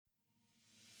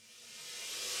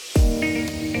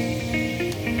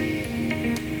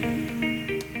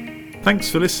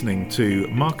Thanks for listening to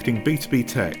Marketing B2B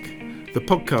Tech, the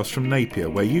podcast from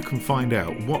Napier where you can find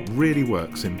out what really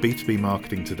works in B2B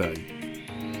marketing today.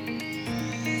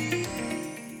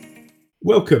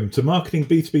 Welcome to Marketing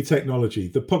B2B Technology,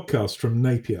 the podcast from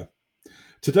Napier.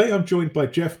 Today I'm joined by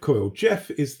Jeff Coyle. Jeff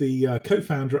is the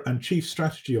co-founder and chief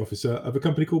strategy officer of a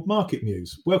company called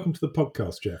MarketMuse. Welcome to the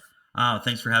podcast, Jeff.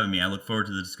 Thanks for having me. I look forward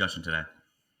to the discussion today.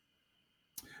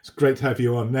 It's great to have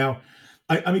you on. Now,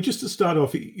 I mean, just to start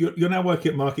off, you're now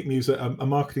working at MarketMuse, a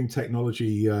marketing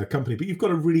technology company, but you've got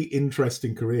a really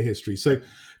interesting career history. So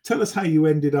tell us how you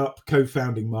ended up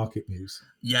co-founding MarketMuse.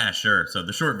 Yeah, sure. So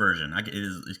the short version,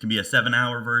 it can be a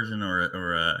 7-hour version or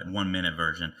a 1-minute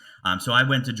version. So I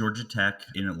went to Georgia Tech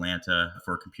in Atlanta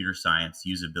for computer science.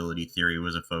 Usability theory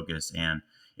was a focus, and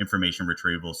information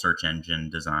retrieval, search engine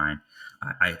design.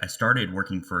 I started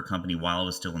working for a company while I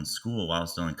was still in school, while I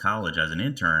was still in college as an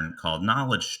intern called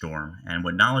Knowledge Storm. And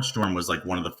what Knowledge Storm was like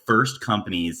one of the first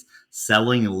companies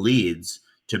selling leads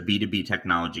to B2B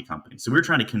technology companies. So we were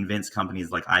trying to convince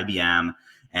companies like IBM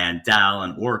and Dell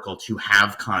and Oracle to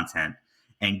have content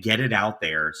and get it out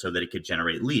there so that it could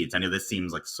generate leads. I know this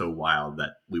seems like so wild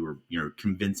that we were,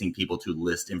 convincing people to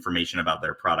list information about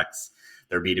their products,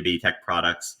 their B2B tech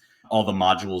products, all the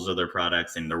modules of their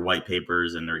products and their white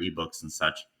papers and their ebooks and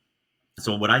such.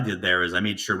 So what I did there is I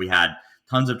made sure we had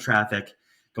tons of traffic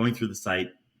going through the site.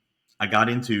 I got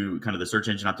into kind of the search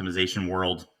engine optimization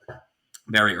world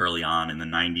very early on in the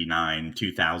 99,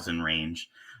 2000 range.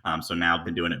 So now I've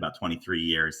been doing it about 23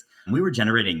 years. We were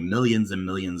generating millions and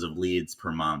millions of leads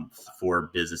per month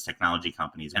for business technology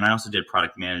companies. And I also did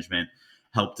product management,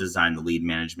 helped design the lead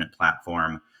management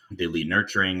platform, the lead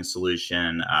nurturing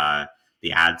solution,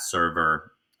 the ad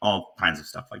server, all kinds of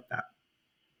stuff like that.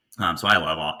 So I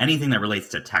love anything that relates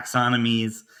to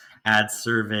taxonomies, ad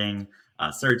serving,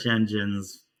 search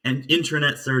engines, and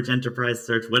intranet search, enterprise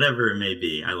search, whatever it may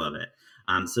be. I love it.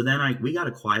 So then we got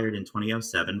acquired in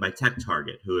 2007 by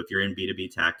TechTarget, who, if you're in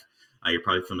B2B tech, you're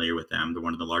probably familiar with them. They're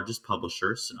one of the largest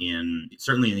publishers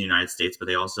certainly in the United States, but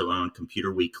they also own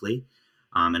Computer Weekly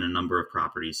and a number of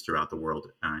properties throughout the world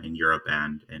in Europe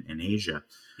and in Asia.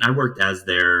 I worked as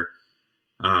their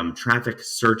traffic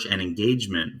search and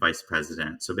engagement vice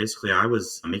president. So basically I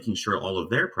was making sure all of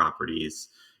their properties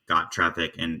got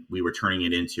traffic and we were turning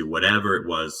it into whatever it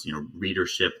was,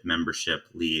 readership, membership,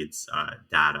 leads,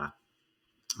 data.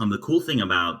 The cool thing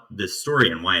about this story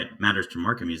and why it matters to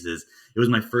MarketMuse is it was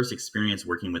my first experience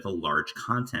working with a large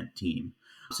content team.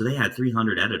 So they had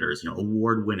 300 editors,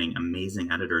 award-winning,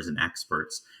 amazing editors and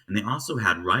experts. And they also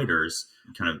had writers,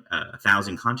 kind of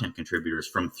 1,000 content contributors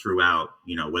from throughout,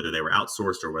 whether they were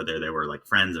outsourced or whether they were like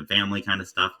friends and family kind of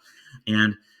stuff.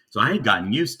 And so I had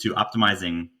gotten used to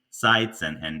optimizing sites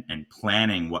and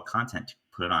planning what content to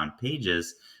put on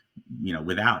pages,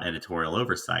 without editorial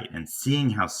oversight, and seeing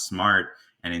how smart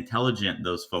and intelligent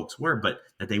those folks were, but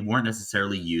that they weren't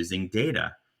necessarily using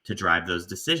data to drive those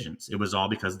decisions. It was all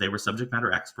because they were subject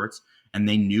matter experts and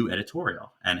they knew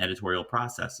editorial and editorial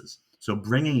processes. So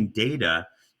bringing data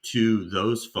to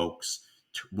those folks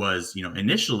was,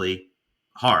 initially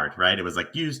hard, right? It was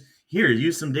like, use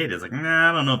some data. It's like,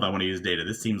 I don't know if I want to use data.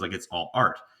 This seems like it's all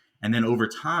art. And then over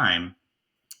time,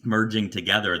 merging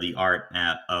together the art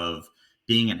of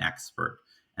being an expert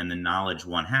and the knowledge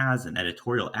one has and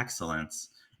editorial excellence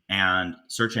and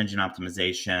search engine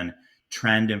optimization,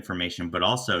 trend information, but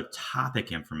also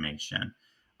topic information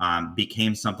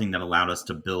became something that allowed us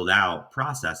to build out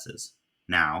processes.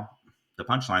 Now, the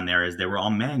punchline there is they were all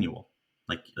manual.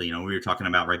 Like, we were talking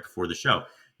about right before the show,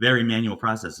 very manual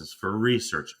processes for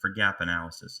research, for gap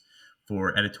analysis,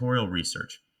 for editorial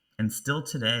research. And still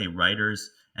today,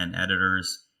 writers and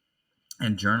editors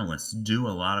and journalists do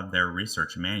a lot of their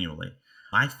research manually.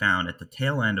 I found at the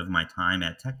tail end of my time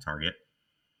at TechTarget,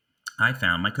 I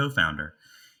found my co-founder.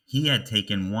 He had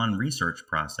taken one research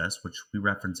process, which we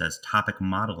reference as topic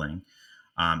modeling.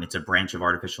 It's a branch of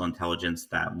artificial intelligence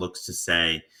that looks to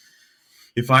say,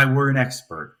 if I were an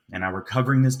expert and I were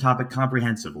covering this topic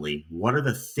comprehensively, what are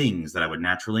the things that I would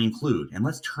naturally include? And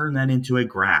let's turn that into a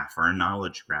graph or a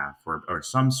knowledge graph or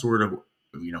some sort of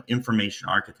information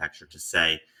architecture to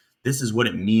say, this is what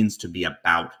it means to be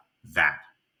about that.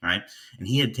 Right. And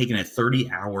he had taken a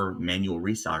 30-hour manual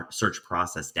research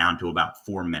process down to about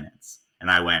 4 minutes. And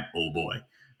I went, oh boy.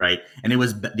 Right. And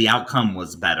the outcome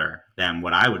was better than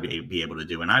what I would be able to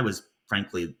do. And I was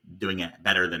frankly doing it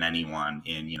better than anyone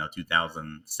in,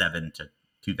 2007 to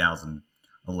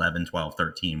 2011, 12,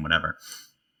 13, whatever.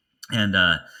 And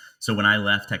so when I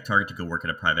left TechTarget to go work at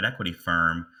a private equity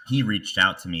firm, he reached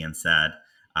out to me and said,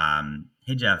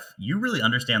 hey, Jeff, you really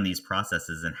understand these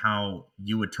processes and how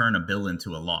you would turn a bill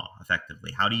into a law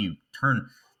effectively. How do you turn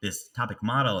this topic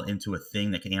model into a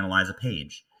thing that can analyze a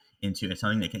page, into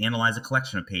something that can analyze a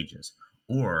collection of pages,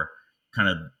 or kind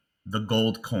of the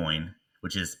gold coin,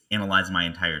 which is analyze my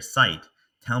entire site.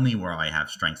 Tell me where I have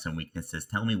strengths and weaknesses.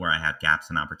 Tell me where I have gaps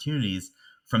and opportunities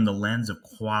from the lens of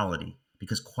quality,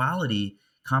 because quality,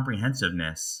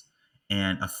 comprehensiveness,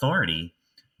 and authority,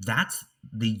 that's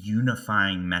the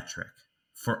unifying metric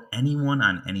for anyone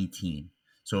on any team.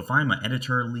 So if I'm an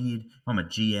editor lead, if I'm a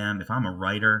GM, if I'm a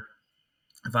writer,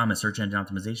 if I'm a search engine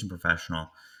optimization professional,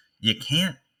 you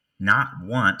can't not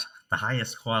want the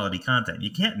highest quality content.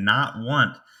 You can't not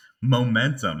want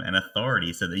momentum and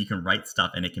authority so that you can write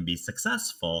stuff and it can be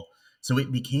successful. So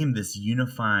it became this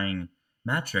unifying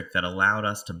metric that allowed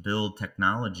us to build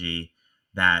technology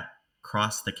that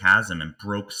crossed the chasm and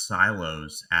broke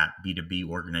silos at B2B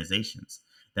organizations.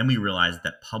 Then we realized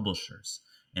that publishers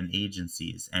and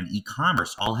agencies and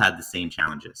e-commerce all had the same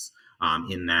challenges,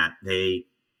 in that they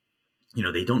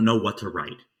don't know what to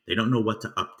write. They don't know what to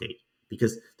update,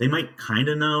 because they might kind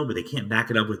of know, but they can't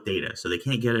back it up with data. So they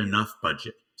can't get enough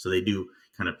budget. So they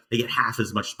get half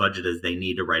as much budget as they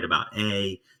need to write about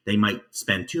A. They might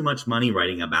spend too much money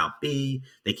writing about B.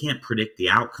 They can't predict the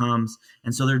outcomes.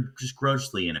 And so they're just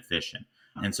grossly inefficient.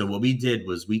 And so what we did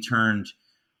was we turned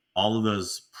all of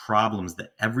those problems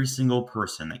that every single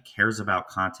person that cares about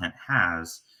content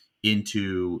has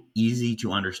into easy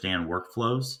to understand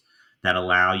workflows that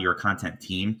allow your content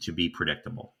team to be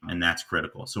predictable. And that's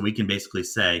critical. So we can basically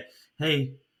say,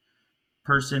 hey,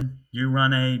 person, you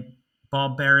run a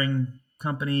ball bearing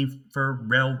company for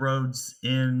railroads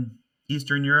in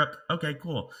Eastern Europe. Okay,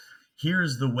 cool.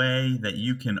 Here's the way that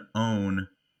you can own,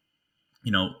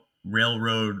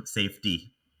 railroad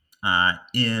safety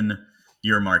in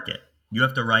your market. You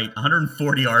have to write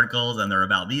 140 articles and they're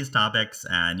about these topics,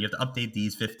 and you have to update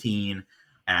these 15.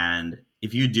 And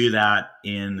if you do that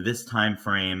in this time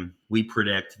frame, we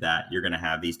predict that you're going to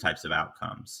have these types of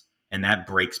outcomes. And that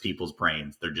breaks people's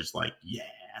brains. They're just like, yeah.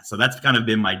 So that's kind of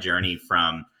been my journey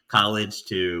from college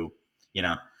to,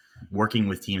 working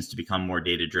with teams to become more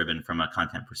data-driven from a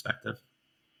content perspective.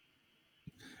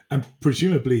 And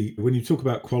presumably, when you talk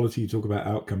about quality, you talk about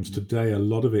outcomes. Today, a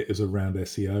lot of it is around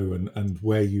SEO and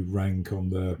where you rank on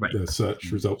the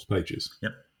search results pages.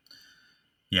 Yep.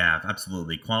 Yeah,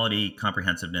 absolutely. Quality,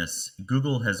 comprehensiveness.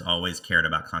 Google has always cared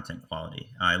about content quality.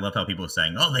 I love how people are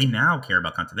saying, oh, they now care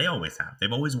about content. They always have.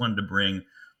 They've always wanted to bring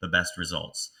the best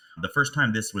results. The first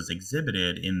time this was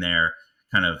exhibited in their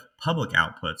kind of public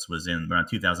outputs was in around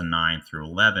 2009 through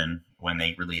 11, when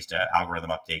they released an algorithm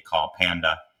update called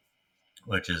Panda,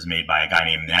 which is made by a guy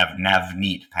named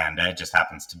Navneet Panda. It just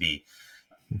happens to be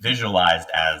visualized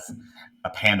as a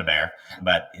panda bear,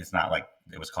 but it's not like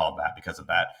it was called that because of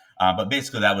that. But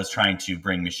basically that was trying to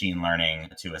bring machine learning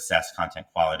to assess content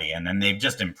quality. And then they've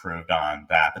just improved on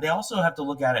that. But they also have to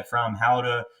look at it from how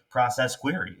to process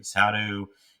queries, how to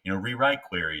rewrite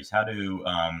queries, how to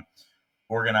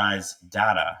organize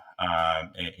data,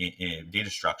 data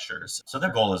structures. So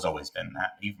their goal has always been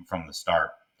that, even from the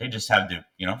start. They just have to,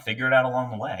 figure it out along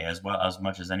the way as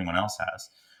much as anyone else has.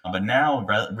 But now,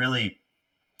 really,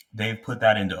 they've put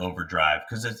that into overdrive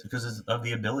because of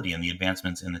the ability and the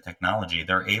advancements in the technology.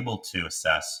 They're able to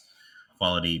assess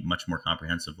quality much more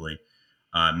comprehensively,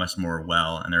 much more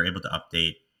well, and they're able to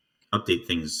update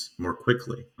things more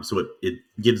quickly. So it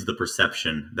gives the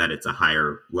perception that it's a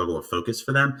higher level of focus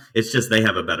for them. It's just they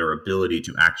have a better ability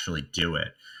to actually do it.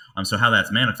 So how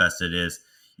that's manifested is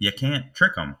you can't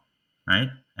trick them, right?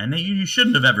 And you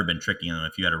shouldn't have ever been tricking them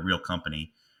if you had a real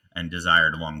company and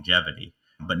desired longevity.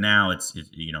 But now it's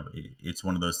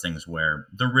one of those things where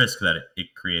the risk that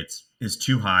it creates is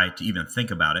too high to even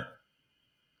think about it,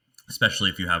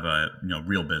 especially if you have a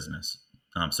real business.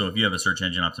 So if you have a search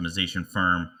engine optimization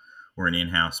firm or an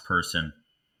in-house person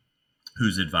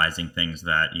who's advising things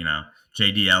that,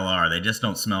 JDLR, they just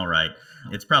don't smell right,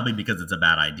 it's probably because it's a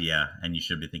bad idea, and you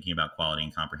should be thinking about quality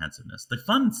and comprehensiveness. The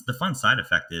fun side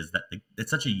effect is that it's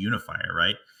such a unifier,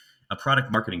 right? A product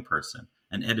marketing person,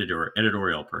 an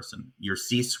editorial person, your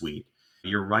C-suite,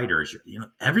 your writers,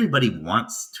 everybody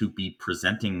wants to be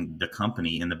presenting the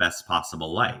company in the best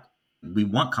possible light. We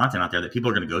want content out there that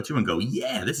people are going to go to and go,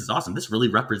 yeah, this is awesome. This really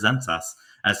represents us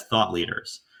as thought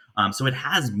leaders. So it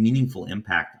has meaningful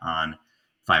impact on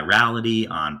virality,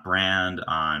 on brand,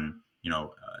 on,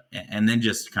 and then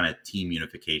just kind of team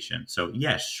unification. So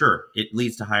yeah, sure, it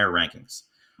leads to higher rankings.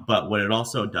 But what it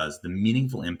also does, the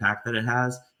meaningful impact that it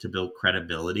has to build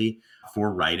credibility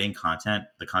for writing content,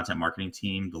 the content marketing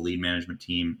team, the lead management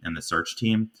team, and the search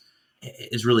team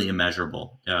is really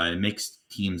immeasurable. It makes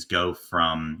teams go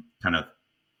from kind of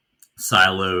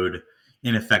siloed,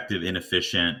 ineffective,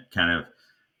 inefficient, kind of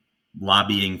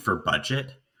lobbying for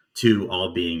budget to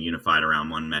all being unified around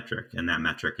one metric, and that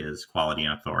metric is quality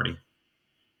and authority.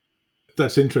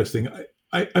 That's interesting.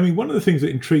 I mean, one of the things that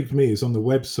intrigued me is on the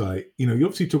website, you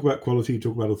obviously talk about quality, you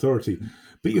talk about authority,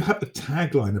 but you have a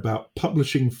tagline about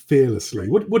publishing fearlessly.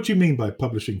 What do you mean by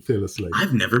publishing fearlessly?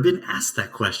 I've never been asked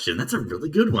that question. That's a really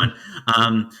good one.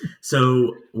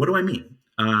 So what do I mean?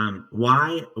 I'm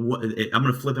going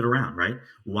to flip it around, right?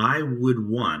 Why would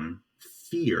one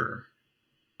fear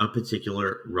a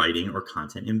particular writing or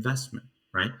content investment,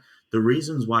 right? The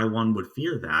reasons why one would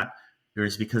fear that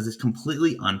is because it's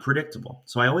completely unpredictable.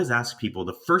 So I always ask people,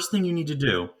 the first thing you need to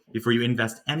do before you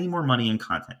invest any more money in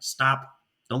content, stop,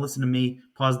 don't listen to me,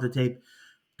 pause the tape,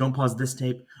 don't pause this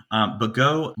tape, but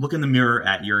go look in the mirror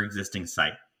at your existing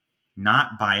site.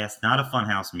 Not biased, not a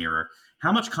funhouse mirror.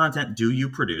 How much content do you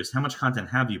produce? How much content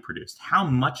have you produced? How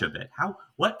much of it,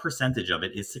 what percentage of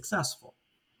it is successful?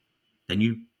 Then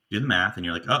you do the math and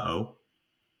you're like,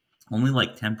 only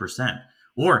like 10%.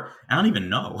 Or I don't even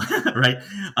know, right?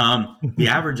 The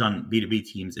average on B2B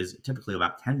teams is typically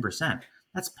about 10%.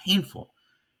 That's painful.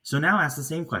 So now ask the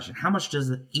same question. How much does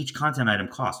each content item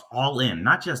cost all in?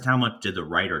 Not just how much did the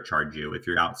writer charge you if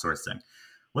you're outsourcing.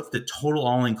 What's the total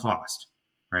all-in cost,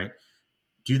 right?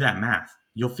 Do that math.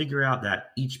 You'll figure out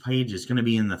that each page is going to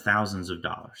be in the thousands of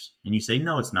dollars. And you say,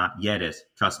 no, it's not. Yeah, it is.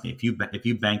 Trust me. If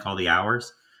you bank all the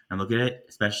hours and look at it,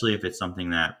 especially if it's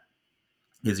something that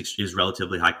is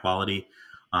relatively high quality,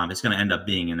 it's going to end up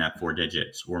being in that 4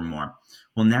 digits or more.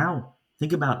 Well, now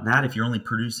think about that. If you're only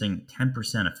producing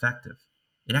 10% effective,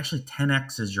 it actually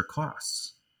 10x's your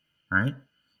costs, right?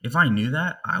 If I knew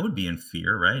that, I would be in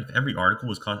fear, right? If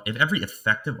every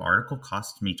effective article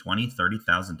cost me $20,000,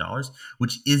 $30,000,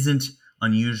 which isn't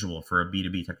unusual for a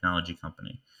B2B technology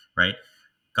company, right?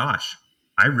 Gosh,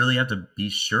 I really have to be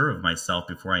sure of myself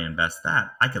before I invest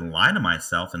that. I can lie to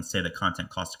myself and say that content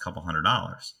costs a couple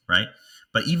 $100, right?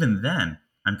 But even then,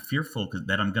 I'm fearful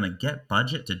that I'm going to get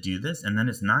budget to do this, and then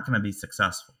it's not going to be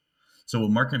successful. So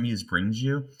what MarketMuse brings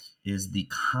you is the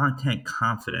content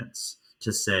confidence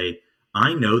to say,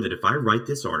 I know that if I write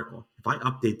this article, if I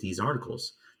update these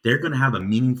articles, they're going to have a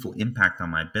meaningful impact on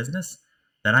my business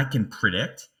that I can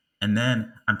predict. And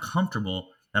then I'm comfortable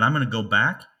that I'm going to go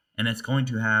back and it's going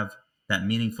to have that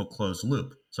meaningful closed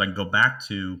loop. So I can go back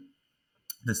to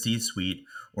the C-suite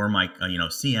or my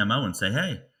CMO and say,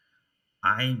 hey,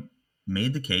 I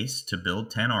made the case to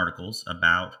build 10 articles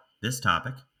about this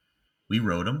topic. We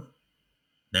wrote them.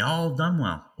 They all done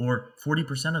well, or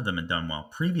 40% of them had done well.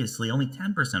 Previously, only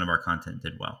 10% of our content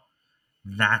did well.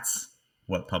 That's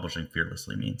what publishing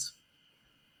fearlessly means.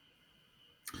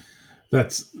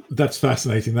 That's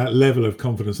fascinating. That level of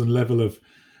confidence and level of,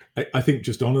 I think,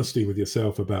 just honesty with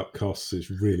yourself about costs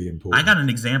is really important. I got an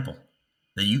example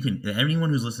that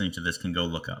anyone who's listening to this can go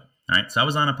look up. All right. So I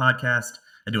was on a podcast.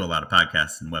 I do a lot of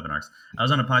podcasts and webinars. I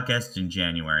was on a podcast in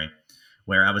January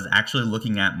where I was actually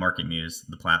looking at MarketMuse,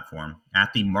 the platform,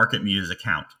 at the MarketMuse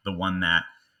account, the one that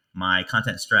my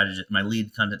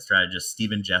lead content strategist,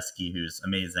 Stephen Jeske, who's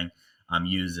amazing,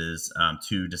 uses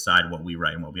to decide what we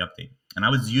write and what we update. And I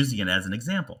was using it as an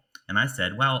example. And I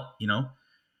said, well,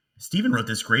 Stephen wrote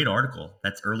this great article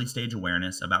that's early stage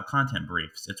awareness about content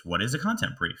briefs. It's what is a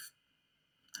content brief?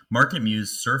 MarketMuse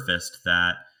surfaced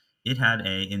that it had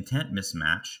an intent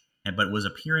mismatch, but it was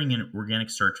appearing in organic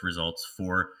search results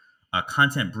for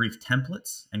content brief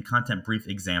templates and content brief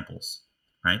examples,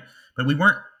 right? But we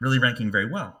weren't really ranking very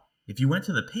well. If you went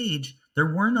to the page, there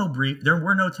were no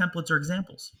templates or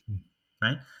examples,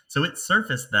 right? So it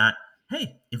surfaced that,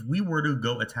 hey, if we were to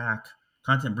go attack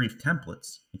content brief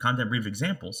templates and content brief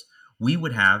examples, we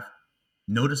would have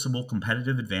noticeable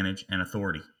competitive advantage and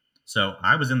authority. So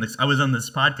I was on this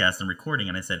podcast and recording,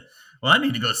 and I said, well, I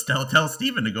need to go tell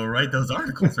Stephen to go write those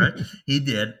articles, right? He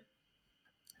did.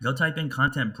 Go type in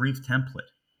content brief template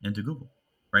into Google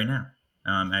right now.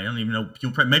 I don't even know.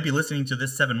 You might be listening to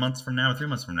this 7 months from now or 3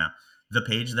 months from now. The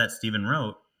page that Stephen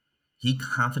wrote, he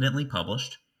confidently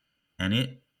published, and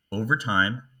it, over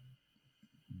time,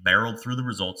 barreled through the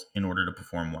results in order to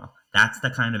perform well. That's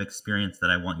the kind of experience that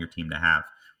I want your team to have,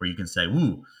 where you can say,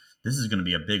 ooh, this is going to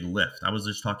be a big lift. I was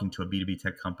just talking to a B2B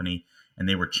tech company, and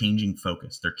they were changing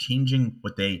focus. They're changing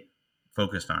what they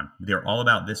focused on. They're all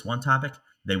about this one topic.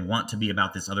 They want to be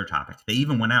about this other topic. They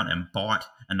even went out and bought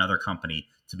another company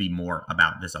to be more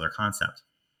about this other concept.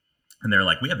 And they're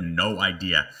like, we have no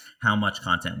idea how much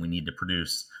content we need to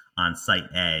produce on site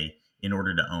A in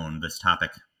order to own this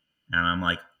topic. And I'm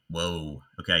like, whoa,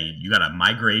 okay, you got a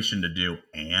migration to do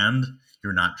and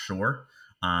you're not sure.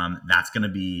 That's going to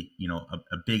be,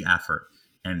 a big effort.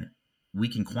 And we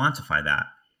can quantify that.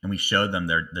 And we showed them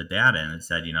the data, and it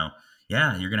said,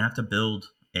 yeah, you're going to have to build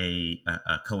a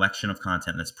collection of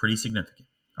content that's pretty significant.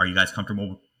 Are you guys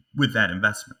comfortable with that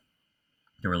investment?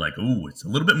 They were like, ooh, it's a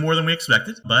little bit more than we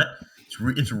expected, but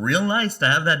it's real nice to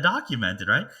have that documented,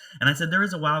 right? And I said, there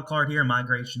is a wild card here.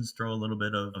 Migrations throw a little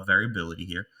bit of variability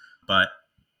here,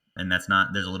 and there's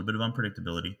a little bit of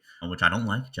unpredictability, which I don't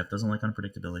like. Jeff doesn't like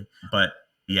unpredictability, but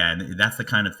yeah, and that's the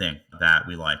kind of thing that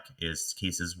we like, is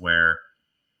cases where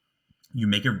you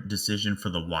make a decision for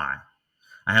the why.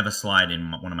 I have a slide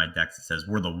in one of my decks that says,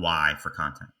 we're the why for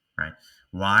content, right?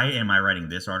 Why am I writing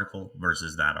this article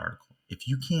versus that article? If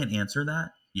you can't answer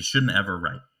that, you shouldn't ever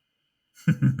write.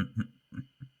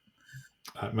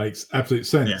 That makes absolute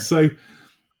sense. Yeah. So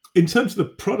in terms of the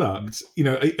product,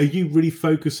 are you really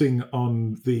focusing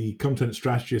on the content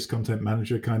strategist, content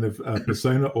manager kind of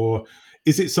persona, or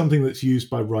is it something that's used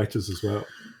by writers as well?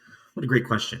 What a great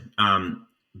question.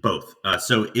 Both.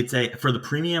 So for the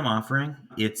premium offering,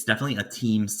 it's definitely a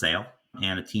team sale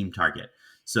and a team target.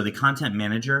 So the content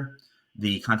manager,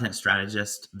 the content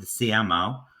strategist, the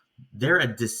CMO, they're a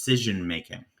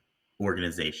decision-making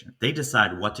organization. They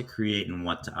decide what to create and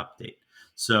what to update.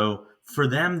 So for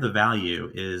them, the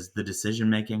value is the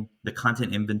decision-making, the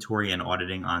content inventory and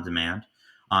auditing on demand,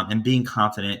 and being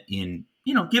confident in,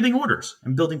 giving orders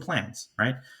and building plans,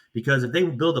 right? Because if they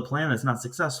build a plan that's not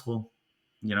successful,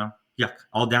 yuck,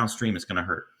 all downstream is going to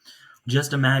hurt.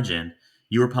 Just imagine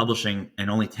you were publishing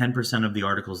and only 10% of the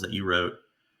articles that you wrote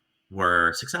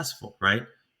were successful, right?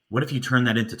 What if you turn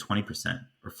that into 20%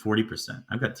 or 40%?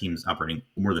 I've got teams operating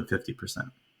more than 50%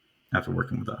 after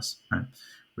working with us, right?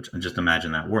 Which, just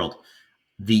imagine that world.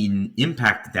 The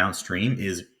impact downstream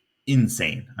is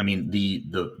insane. I mean,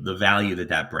 the value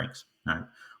that brings, right?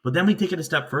 But then we take it a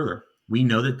step further. We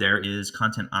know that there is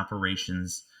content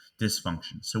operations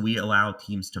dysfunction. So we allow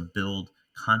teams to build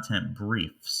content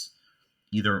briefs,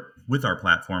 either with our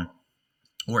platform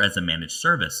or as a managed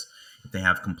service, if they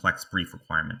have complex brief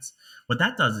requirements. What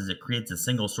that does is it creates a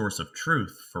single source of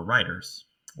truth for writers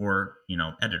or,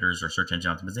 editors or search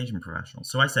engine optimization professionals.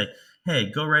 So I say,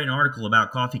 hey, go write an article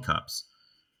about coffee cups.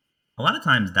 A lot of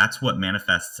times that's what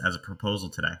manifests as a proposal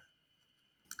today.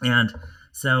 And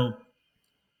so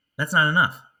that's not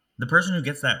enough. The person who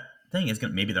gets that thing is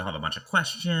maybe they'll have a bunch of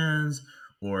questions,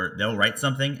 or they'll write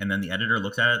something and then the editor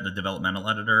looks at it, the developmental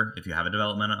editor, if you have a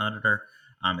developmental editor,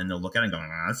 and they'll look at it and go,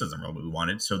 this isn't really what we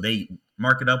wanted. So they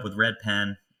mark it up with red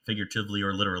pen, figuratively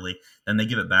or literally, then they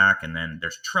give it back, and then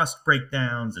there's trust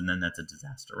breakdowns, and then that's a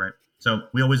disaster, right? So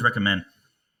we always recommend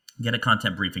get a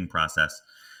content briefing process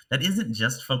that isn't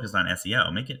just focused on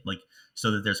SEO. Make it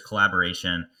so that there's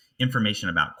collaboration, information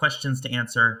about questions to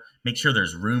answer, make sure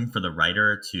there's room for the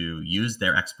writer to use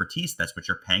their expertise. That's what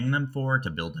you're paying them for, to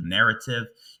build a narrative.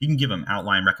 You can give them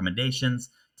outline recommendations,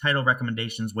 title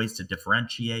recommendations, ways to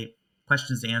differentiate,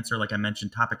 questions to answer, like I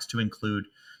mentioned, topics to include,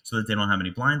 so that they don't have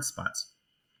any blind spots.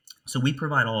 So we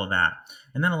provide all of that,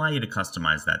 and then allow you to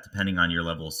customize that depending on your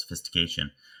level of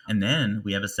sophistication. And then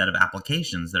we have a set of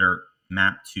applications that are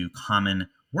mapped to common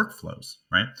workflows,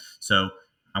 right? So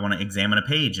I want to examine a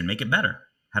page and make it better.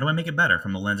 How do I make it better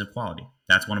from the lens of quality?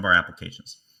 That's one of our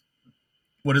applications.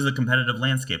 What does the competitive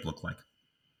landscape look like?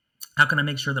 How can I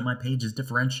make sure that my page is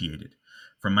differentiated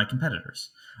from my competitors?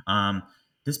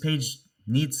 This page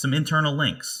needs some internal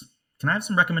links. Can I have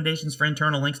some recommendations for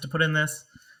internal links to put in this?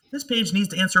 This page needs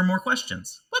to answer more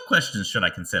questions. What questions should I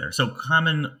consider? So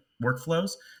common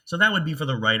workflows. So that would be for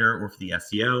the writer or for the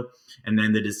SEO. And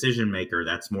then the decision maker,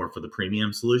 that's more for the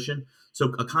premium solution.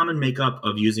 So a common makeup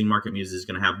of using MarketMuse is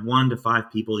going to have 1 to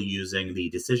 5 people using the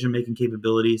decision-making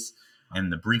capabilities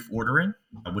and the brief ordering,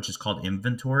 which is called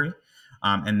inventory.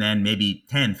 And then maybe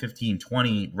 10, 15,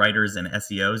 20 writers and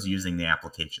SEOs using the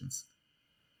applications.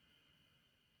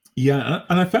 Yeah,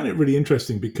 and I found it really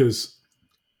interesting because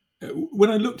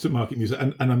when I looked at MarketMuse,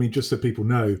 and I mean, just so people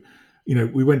know,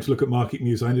 we went to look at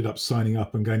MarketMuse. I ended up signing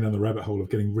up and going down the rabbit hole of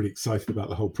getting really excited about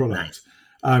the whole product.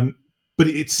 Nice. But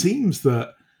it seems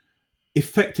that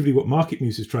effectively what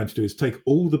MarketMuse is trying to do is take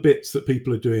all the bits that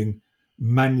people are doing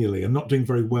manually and not doing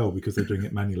very well because they're doing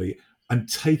it manually,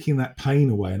 and taking that pain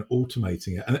away and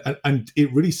automating it. And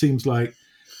it really seems like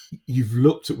you've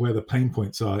looked at where the pain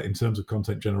points are in terms of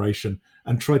content generation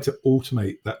and tried to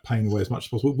automate that pain away as much as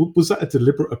possible. Was that a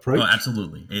deliberate approach? Oh,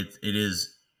 absolutely. It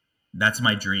is. That's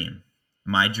my dream.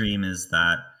 My dream is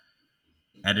that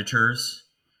editors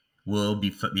will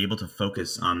be able to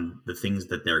focus on the things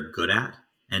that they're good at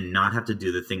and not have to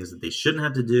do the things that they shouldn't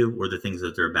have to do or the things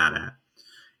that they're bad at.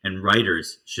 And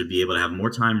writers should be able to have more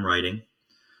time writing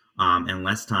and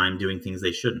less time doing things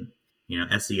they shouldn't.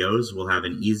 SEOs will have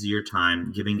an easier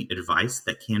time giving advice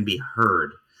that can be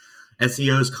heard.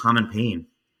 SEO's common pain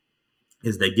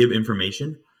is they give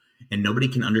information and nobody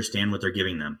can understand what they're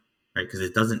giving them, right? Because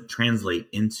it doesn't translate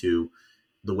into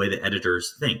the way that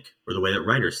editors think or the way that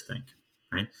writers think,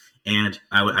 right? And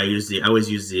I always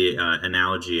use the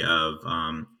analogy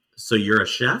of, so you're a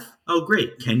chef? Oh,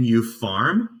 great. Can you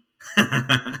farm?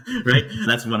 Right?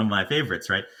 That's one of my favorites,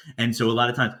 right? And so a lot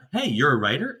of times, hey, you're a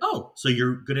writer? Oh, so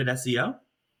you're good at SEO?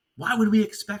 Why would we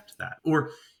expect that?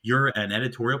 Or you're an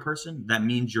editorial person? That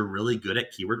means you're really good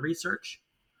at keyword research?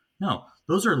 No,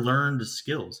 those are learned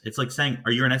skills. It's like saying,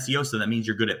 are you an SEO? So that means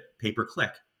you're good at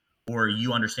pay-per-click, or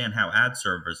you understand how ad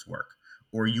servers work,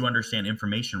 or you understand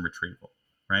information retrieval,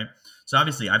 right? So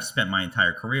obviously I've spent my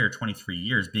entire career, 23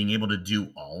 years, being able to do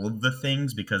all of the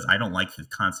things because I don't like the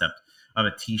concept of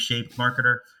a T-shaped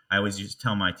marketer. I always used to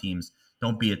tell my teams,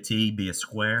 don't be a T, be a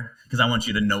square, because I want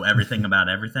you to know everything about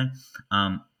everything.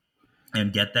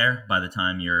 And get there by the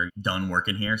time you're done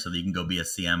working here so that you can go be a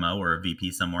CMO or a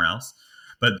VP somewhere else.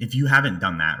 But if you haven't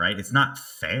done that, right, it's not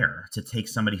fair to take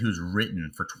somebody who's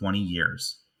written for 20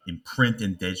 years in print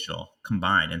and digital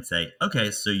combined and say,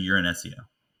 okay, so you're an SEO.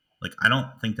 Like, I don't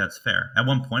think that's fair. At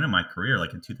one point in my career,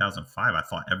 like in 2005, I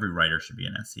thought every writer should be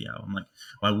an SEO. I'm like,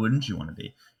 why wouldn't you want to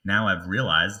be? Now I've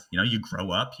realized, you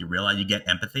grow up, you realize you get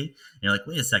empathy. And you're like,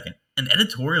 wait a second, an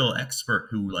editorial expert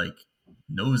who like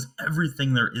knows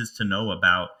everything there is to know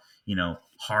about,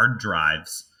 hard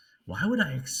drives. Why would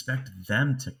I expect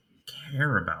them to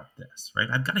care about this, right?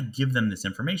 I've got to give them this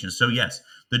information. So yes,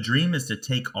 the dream is to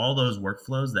take all those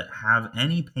workflows that have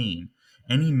any pain,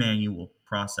 any manual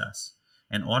process,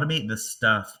 and automate the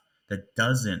stuff that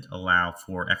doesn't allow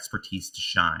for expertise to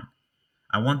shine.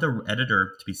 I want the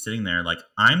editor to be sitting there like,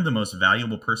 I'm the most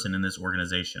valuable person in this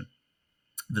organization,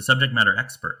 the subject matter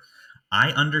expert.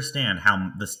 I understand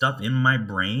how the stuff in my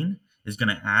brain is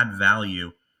going to add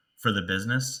value for the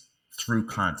business through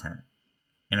content.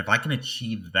 And if I can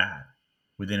achieve that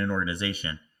within an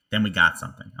organization, then we got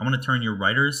something. I want to turn your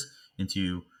writers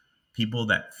into people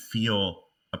that feel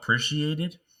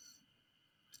appreciated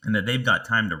and that they've got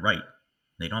time to write.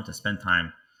 They don't have to spend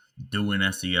time doing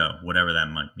SEO, whatever that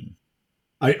might mean.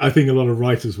 I think a lot of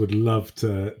writers would love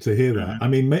to hear that. Mm-hmm. I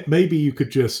mean, maybe you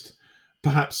could just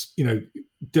perhaps,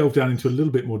 delve down into a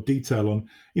little bit more detail on,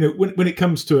 when it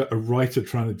comes to a writer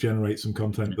trying to generate some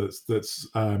content that's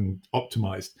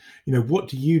optimized, what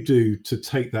do you do to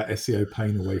take that SEO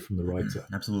pain away from the writer?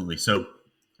 Absolutely. So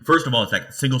first of all, it's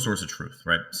like single source of truth,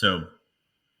 right? So,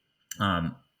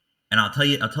 and I'll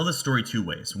tell this story two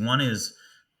ways. One is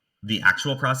the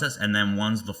actual process, and then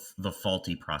one's the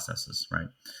faulty processes, right?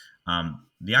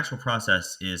 The actual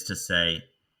process is to say,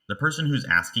 the person who's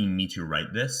asking me to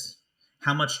write this,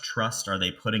 how much trust are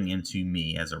they putting into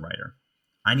me as a writer?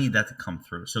 I need that to come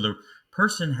through. So the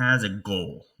person has a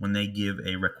goal when they give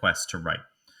a request to write.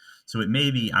 So it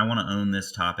may be, I want to own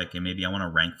this topic, and maybe I want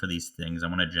to rank for these things. I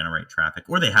want to generate traffic,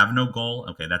 or they have no goal.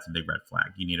 Okay, that's a big red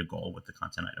flag. You need a goal with the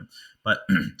content item. But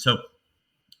so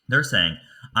they're saying,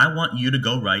 I want you to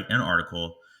go write an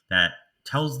article that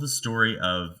tells the story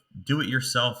of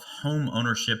do-it-yourself home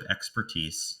ownership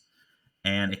expertise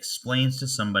and explains to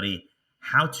somebody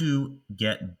how to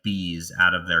get bees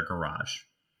out of their garage.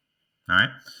 All right?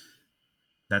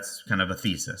 That's kind of a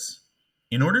thesis.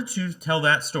 In order to tell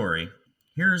that story,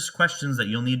 here's questions that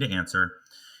you'll need to answer.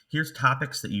 Here's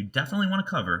topics that you definitely want to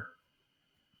cover.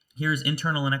 Here's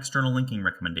internal and external linking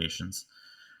recommendations.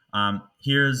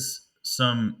 Here's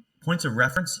some points of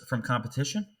reference from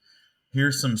competition.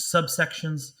 Here's some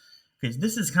subsections. Okay,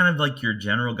 this is kind of like your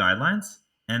general guidelines.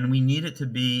 And we need it to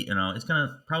be, it's going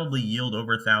to probably yield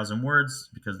over 1,000 words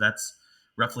because that's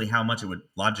roughly how much it would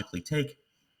logically take.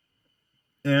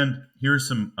 And here's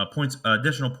some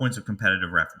additional points of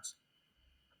competitive reference.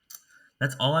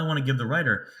 That's all I want to give the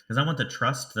writer, because I want the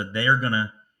trust that they are going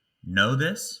to know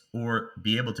this or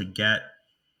be able to get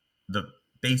the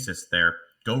basis there.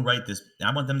 Go write this.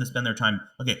 I want them to spend their time.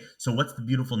 Okay, so what's the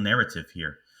beautiful narrative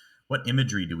here? What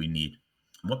imagery do we need?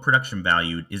 What production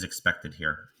value is expected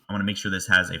here? I want to make sure this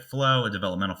has a flow, a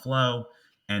developmental flow,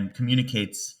 and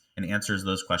communicates and answers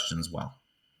those questions well.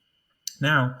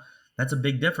 Now, that's a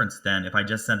big difference than if I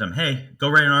just sent them, hey, go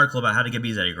write an article about how to get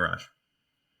bees out of your garage.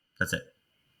 That's it.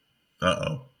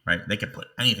 Right? They could put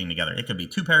anything together. It could be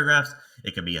 2 paragraphs.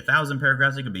 It could be 1,000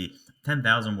 paragraphs. It could be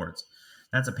 10,000 words.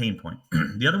 That's a pain point.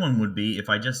 The other one would be if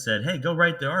I just said, hey, go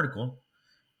write the article,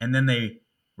 and then they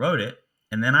wrote it,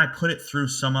 and then I put it through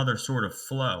some other sort of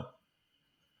flow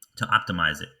to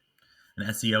optimize it, an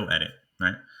SEO edit,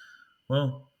 right?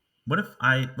 Well, what if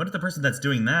the person that's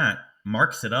doing that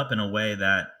marks it up in a way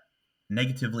that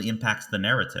negatively impacts the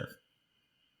narrative,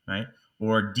 right?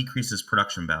 Or decreases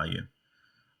production value,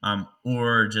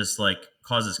 or just like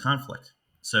causes conflict.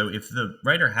 So if the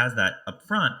writer has that up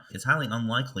front, it's highly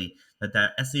unlikely that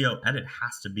that SEO edit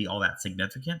has to be all that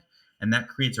significant. And that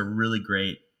creates a really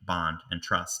great bond and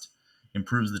trust,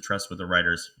 improves the trust with the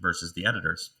writers versus the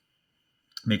editors,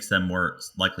 makes them more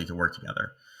likely to work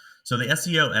together. So the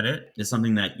SEO edit is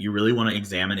something that you really want to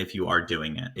examine if you are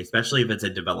doing it, especially if it's a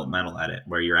developmental edit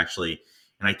where you're actually,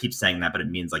 and I keep saying that, but it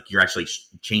means like you're actually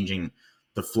changing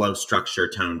the flow, structure,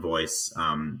 tone, voice,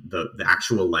 the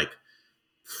actual like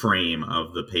frame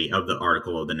of the page, of the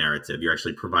article, of the narrative. You're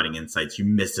actually providing insights. You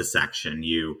missed a section.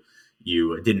 You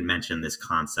didn't mention this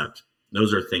concept.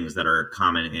 Those are things that are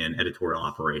common in editorial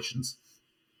operations.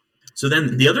 So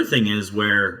then the other thing is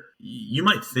where you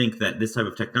might think that this type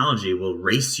of technology will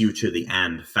race you to the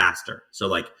end faster. So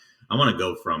like, I want to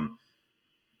go from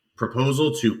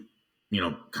proposal to,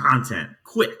 content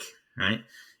quick, right?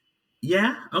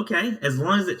 Yeah, okay. As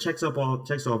long as it checks off all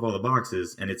the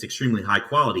boxes and it's extremely high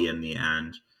quality in the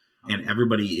end, and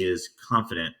everybody is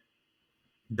confident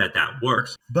that that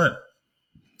works. But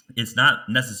it's not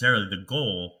necessarily the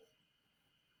goal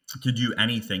to do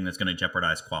anything that's going to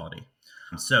jeopardize quality.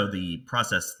 So the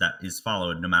process that is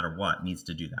followed, no matter what, needs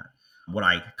to do that. What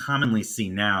I commonly see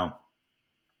now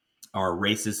are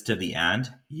races to the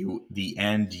end. The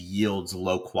end yields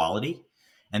low quality.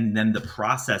 And then the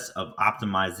process of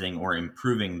optimizing or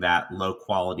improving that low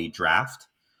quality draft,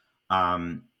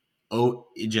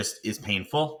 it just is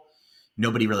painful.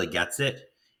 Nobody really gets it.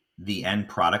 The end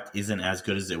product isn't as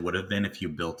good as it would have been if you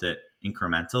built it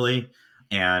incrementally.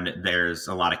 And there's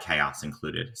a lot of chaos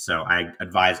included. So I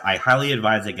highly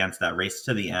advise against that race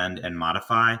to the end and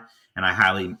modify. And I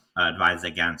highly advise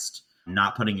against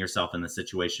not putting yourself in the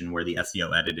situation where the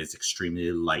SEO edit is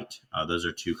extremely light. Those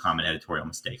are two common editorial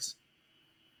mistakes.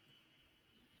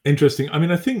 Interesting. I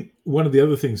mean, I think one of the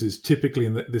other things is typically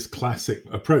in this classic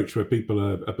approach where people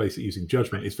are basically using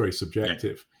judgment, it's very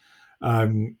subjective.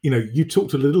 Right. You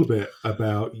talked a little bit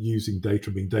about using data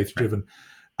and being data-driven.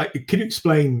 Right. Can you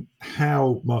explain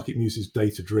how MarketMuse is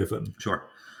data-driven? Sure.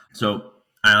 So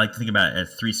I like to think about it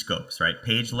as three scopes, right?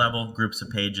 Page level, groups of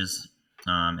pages,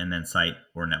 and then site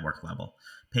or network level.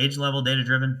 Page level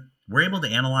data-driven, we're able to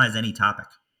analyze any topic,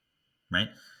 right?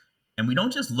 And we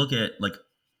don't just look at like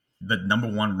the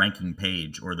number one ranking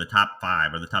page or the top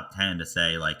 5 or the top 10 to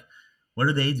say like, what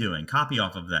are they doing? Copy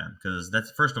off of them. Because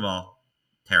that's, first of all,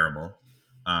 terrible.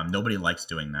 Nobody likes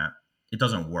doing that. It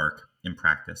doesn't work in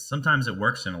practice. Sometimes it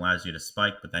works and allows you to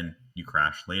spike, but then you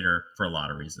crash later for a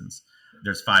lot of reasons.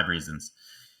 There's 5 reasons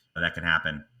that can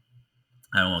happen.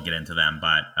 I won't get into them,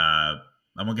 but I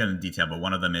won't get into detail, but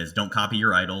one of them is don't copy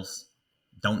your idols.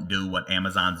 Don't do what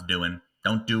Amazon's doing.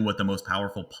 Don't do what the most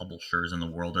powerful publishers in the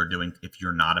world are doing if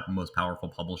you're not a most powerful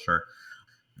publisher.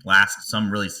 Last, some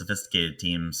really sophisticated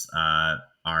teams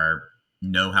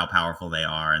know how powerful they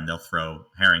are, and they'll throw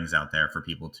herrings out there for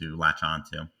people to latch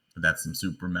onto. That's some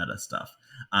super meta stuff.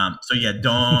 So yeah,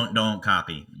 don't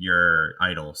copy your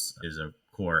idols is a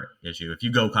core issue. If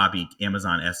you go copy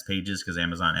Amazon S pages because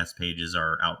Amazon S pages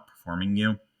are outperforming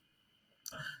you,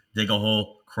 dig a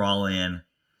hole, crawl in,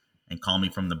 and call me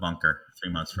from the bunker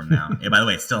 3 months from now. By the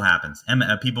way, it still happens.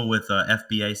 People with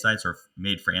FBA sites or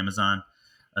made for Amazon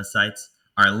sites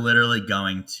are literally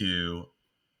going to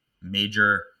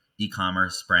major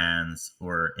e-commerce brands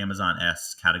or Amazon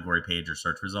S category page or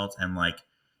search results and like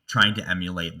trying to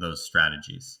emulate those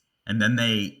strategies. And then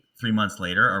they 3 months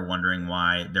later are wondering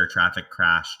why their traffic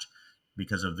crashed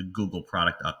because of the Google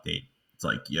product update. It's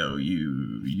like, yo,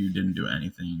 you didn't do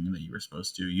anything that you were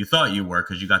supposed to. You thought you were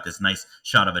because you got this nice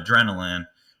shot of adrenaline,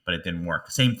 but it didn't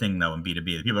work. Same thing, though, in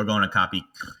B2B. People are going to copy.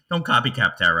 Don't copy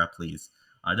Capterra, please.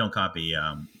 Don't copy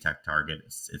TechTarget.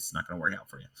 It's not going to work out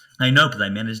for you. I know because I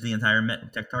manage the entire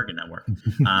TechTarget network.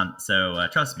 So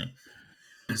trust me.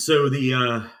 So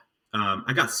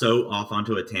I got so off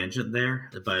onto a tangent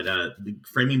there, but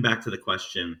framing back to the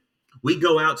question, we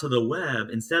go out to the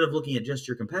web instead of looking at just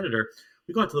your competitor.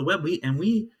 We go out to the web and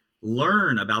we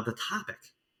learn about the topic,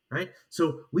 right?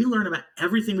 So we learn about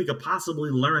everything we could possibly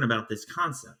learn about this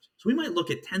concept. So we might look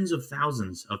at tens of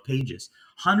thousands of pages,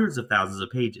 hundreds of thousands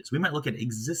of pages. We might look at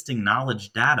existing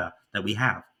knowledge data that we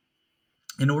have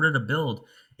in order to build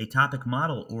a topic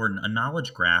model or a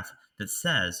knowledge graph that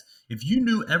says, if you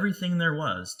knew everything there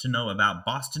was to know about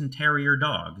Boston Terrier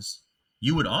dogs,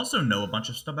 you would also know a bunch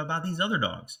of stuff about these other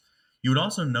dogs. You would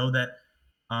also know that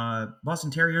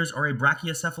Boston Terriers are a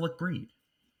brachiocephalic breed.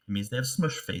 It means they have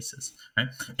smush faces, right?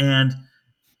 And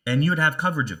you would have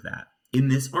coverage of that in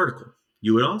this article.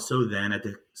 You would also then, at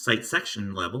the site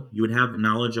section level, you would have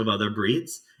knowledge of other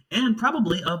breeds and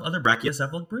probably of other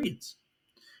brachiocephalic breeds.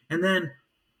 And then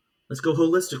let's go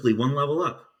holistically one level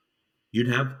up. you'd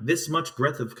have this much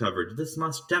breadth of coverage, this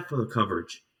much depth of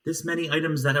coverage, this many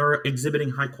items that are exhibiting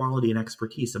high quality and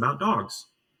expertise about dogs,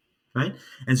 right?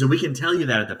 And so we can tell you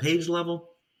that at the page level,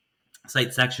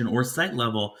 site section, or site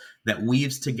level, that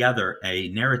weaves together a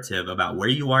narrative about where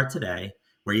you are today,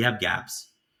 where you have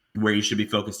gaps, where you should be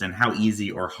focused, and how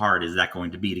easy or hard is that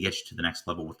going to be to get you to the next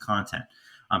level with content.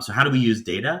 So how do we use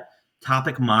data?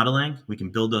 Topic modeling. We can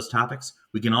build those topics.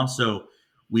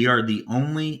 We are the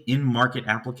only in-market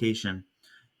application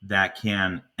that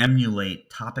can emulate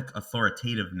topic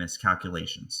authoritativeness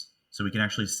calculations. So we can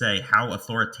actually say how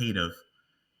authoritative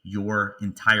your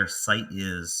entire site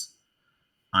is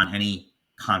on any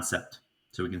concept.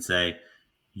 So we can say,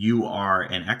 you are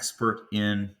an expert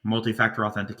in multi-factor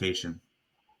authentication.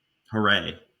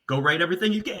 Hooray. Go write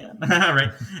everything you can,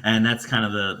 right? And that's kind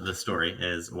of the story,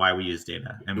 is why we use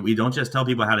data. And we don't just tell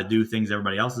people how to do things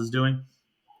everybody else is doing.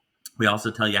 We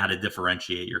also tell you how to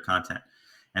differentiate your content.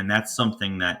 And that's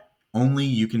something that only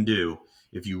you can do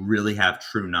if you really have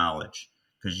true knowledge.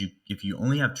 Because if you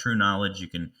only have true knowledge, you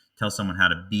can tell someone how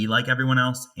to be like everyone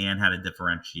else and how to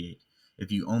differentiate.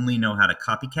 If you only know how to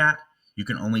copycat, you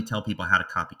can only tell people how to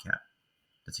copycat.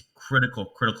 That's a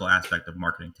critical aspect of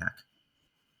marketing tech.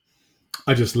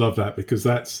 I just love that, because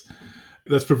that's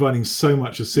providing so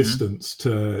much assistance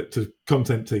to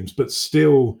content teams, but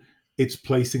still it's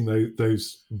placing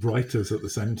those writers at the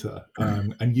center,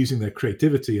 and using their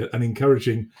creativity and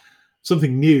encouraging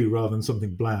something new rather than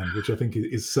something bland, which I think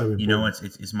is so important. You know,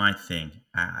 it's my thing.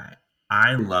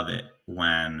 I love it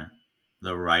when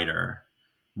the writer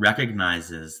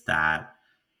recognizes that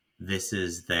these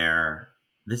are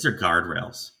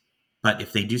guardrails, but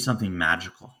if they do something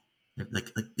magical,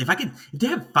 if they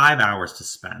have 5 hours to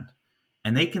spend,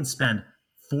 and they can spend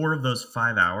 4 of those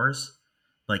 5 hours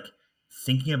like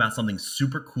thinking about something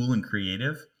super cool and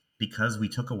creative, because we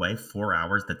took away 4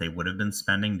 hours that they would have been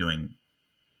spending doing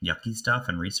yucky stuff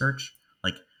and research,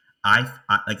 I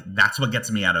like, that's what gets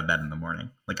me out of bed in the morning.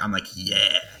 Like, I'm like,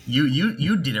 yeah,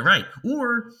 you did it right.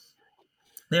 Or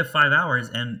they have 5 hours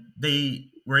and they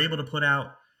were able to put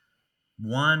out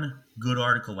 1 good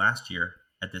article last year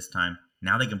at this time.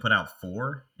 Now they can put out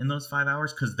 4 in those 5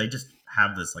 hours because they just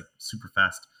have this like super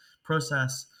fast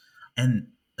process. And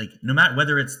like, no matter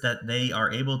whether it's that they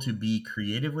are able to be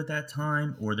creative with that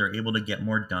time, or they're able to get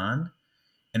more done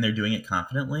and they're doing it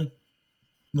confidently,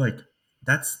 like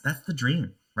that's the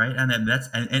dream, right? And then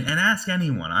and ask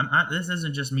anyone. This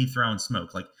isn't just me throwing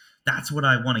smoke. Like, that's what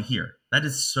I want to hear. That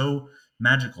is so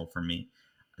magical for me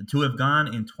to have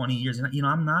gone in 20 years. And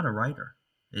I'm not a writer.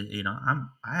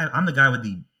 I'm the guy with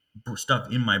the stuff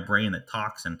in my brain that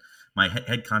talks, and my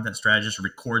head content strategist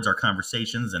records our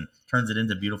conversations and turns it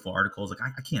into beautiful articles. Like,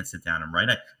 I can't sit down and write.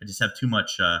 I just have too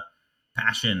much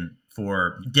passion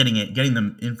for getting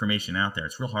the information out there.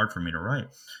 It's real hard for me to write.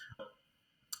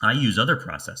 I use other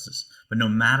processes, but no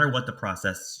matter what the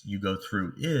process you go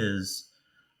through is,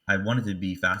 I want it to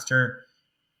be faster,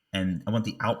 and I want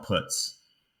the outputs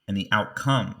and the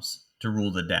outcomes to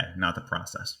rule the day, not the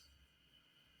process.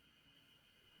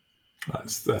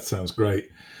 That sounds great.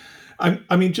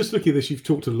 I mean, just looking at this, you've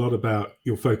talked a lot about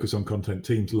your focus on content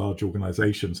teams, large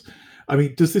organizations. I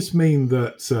mean, does this mean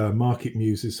that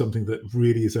MarketMuse is something that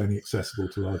really is only accessible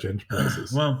to large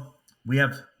enterprises? Well, we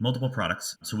have multiple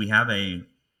products. So we have a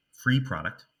free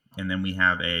product, and then we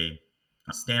have a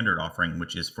standard offering,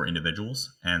 which is for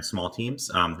individuals and small teams.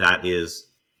 That is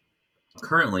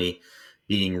currently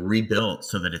being rebuilt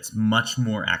so that it's much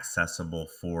more accessible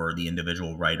for the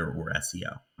individual writer or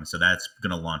SEO. So that's going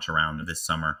to launch around this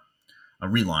summer, a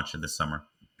relaunch of this summer,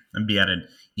 and be at an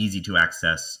easy to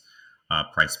access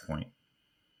price point.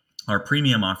 Our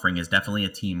premium offering is definitely a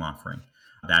team offering.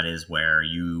 That is where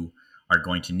you are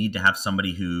going to need to have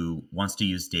somebody who wants to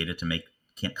use data to make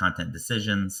content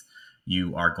decisions.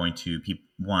 You are going to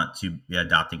want to be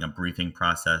adopting a briefing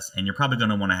process, and you're probably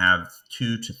going to want to have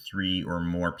 2 to 3 or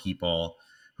more people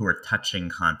who are touching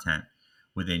content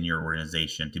within your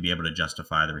organization to be able to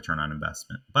justify the return on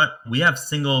investment. But we have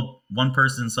single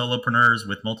one-person solopreneurs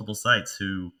with multiple sites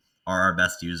who are our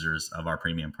best users of our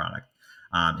premium product.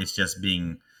 It's just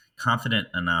being confident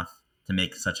enough to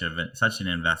make such an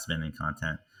investment in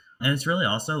content. And it's really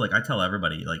also, like, I tell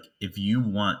everybody, like, if you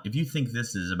think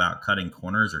this is about cutting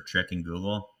corners or tricking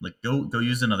Google, like, go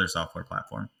use another software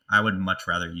platform. I would much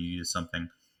rather you use something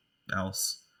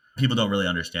else. People don't really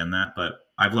understand that, but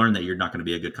I've learned that you're not going to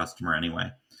be a good customer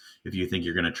anyway. If you think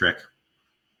you're going to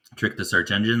trick the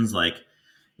search engines, like,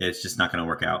 it's just not going to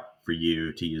work out for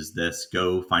you to use this.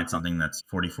 Go find something that's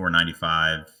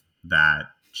 $44.95 that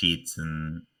cheats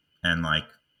and like,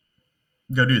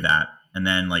 go do that. And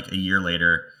then, like, a year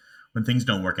later, when things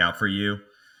don't work out for you,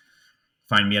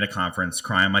 find me at a conference,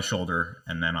 cry on my shoulder,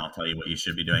 and then I'll tell you what you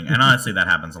should be doing. And honestly, that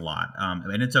happens a lot.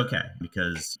 And it's okay,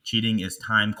 because cheating is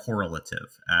time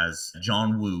correlative, as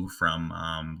John Woo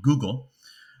from Google,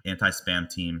 anti-spam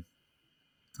team,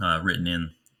 written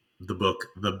in the book,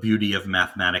 The Beauty of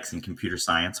Mathematics and Computer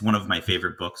Science, one of my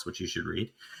favorite books, which you should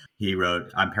read. He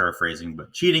wrote, I'm paraphrasing,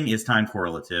 but cheating is time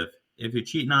correlative. If you're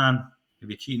cheating on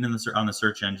the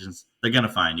search engines, they're going to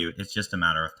find you. It's just a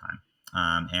matter of time.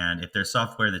 And if there's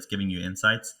software that's giving you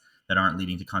insights that aren't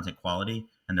leading to content quality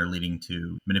and they're leading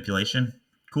to manipulation,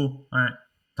 cool. All right.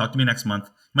 Talk to me next month.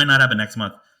 Might not happen next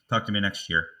month. Talk to me next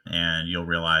year. And you'll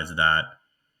realize that,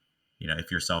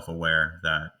 if you're self-aware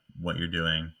that what you're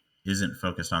doing isn't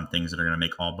focused on things that are going to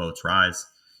make all boats rise,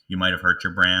 you might have hurt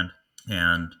your brand.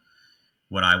 And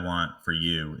what I want for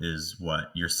you is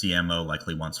what your CMO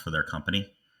likely wants for their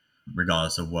company,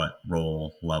 regardless of what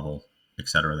role, level, et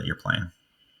cetera, that you're playing.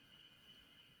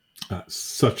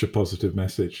 Such a positive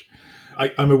message.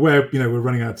 I'm aware, we're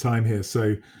running out of time here,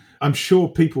 so I'm sure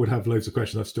people would have loads of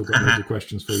questions. I've still got loads of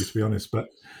questions for you, to be honest. But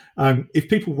if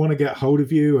people want to get hold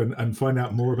of you and find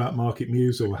out more about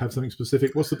MarketMuse or have something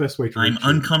specific, what's the best way to reach you?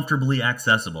 I'm uncomfortably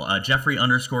accessible.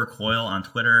 Jeffrey_Coyle on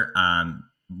Twitter.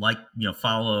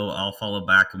 Follow. I'll follow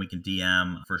back, and we can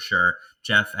DM for sure.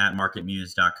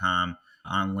 Jeff@marketmuse.com.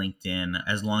 On LinkedIn,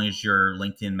 as long as your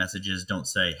LinkedIn messages don't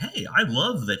say, hey, I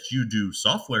love that you do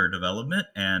software development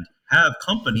and have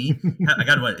company. I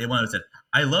got what it said.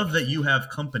 I love that you have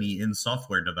company in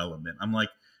software development. I'm like,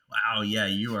 wow, yeah,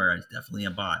 you are definitely a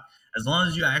bot. As long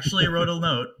as you actually wrote a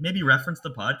note, maybe reference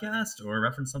the podcast or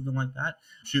reference something like that.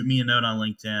 Shoot me a note on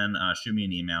LinkedIn, shoot me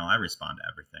an email. I respond to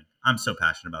everything. I'm so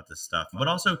passionate about this stuff. But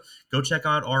also go check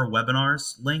out our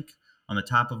webinars link on the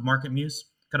top of MarketMuse.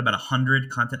 Got about 100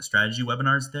 content strategy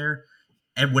webinars there.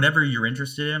 And whatever you're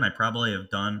interested in, I probably have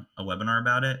done a webinar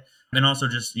about it. And also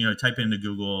just, type into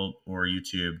Google or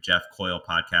YouTube, Jeff Coyle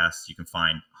podcast. You can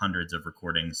find hundreds of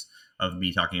recordings of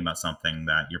me talking about something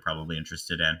that you're probably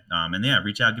interested in.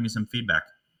 Reach out, give me some feedback.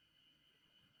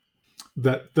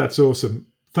 That's awesome.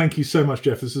 Thank you so much,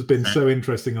 Jeff. This has been so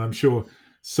interesting. I'm sure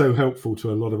so helpful to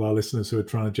a lot of our listeners who are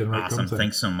trying to generate content.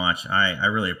 Thanks so much. I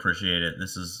really appreciate it.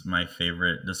 This is my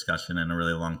favorite discussion in a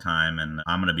really long time. And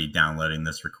I'm going to be downloading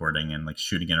this recording and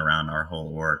shooting it around our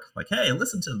whole org. Hey,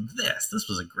 listen to this. This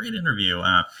was a great interview.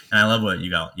 And I love what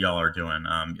y'all are doing.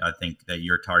 I think that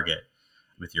your target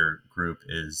with your group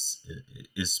is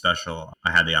special. I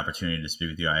had the opportunity to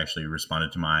speak with you. I actually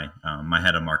responded to my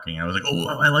head of marketing. I was like,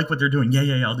 oh, I like what they're doing.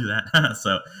 Yeah, I'll do that.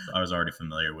 So I was already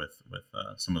familiar with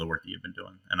some of the work that you've been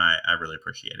doing, and I really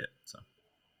appreciate it. So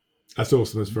that's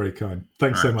awesome. That's very kind.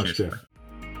 Thanks so much, Jeff.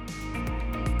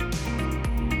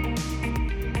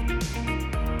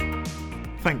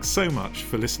 Thanks so much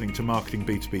for listening to Marketing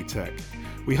B2B Tech.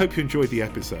 We hope you enjoyed the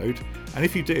episode, and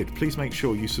if you did, please make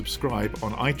sure you subscribe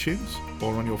on iTunes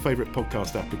or on your favourite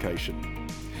podcast application.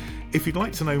 If you'd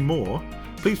like to know more,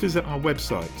 please visit our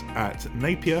website at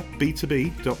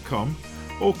napierb2b.com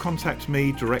or contact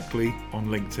me directly on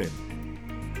LinkedIn.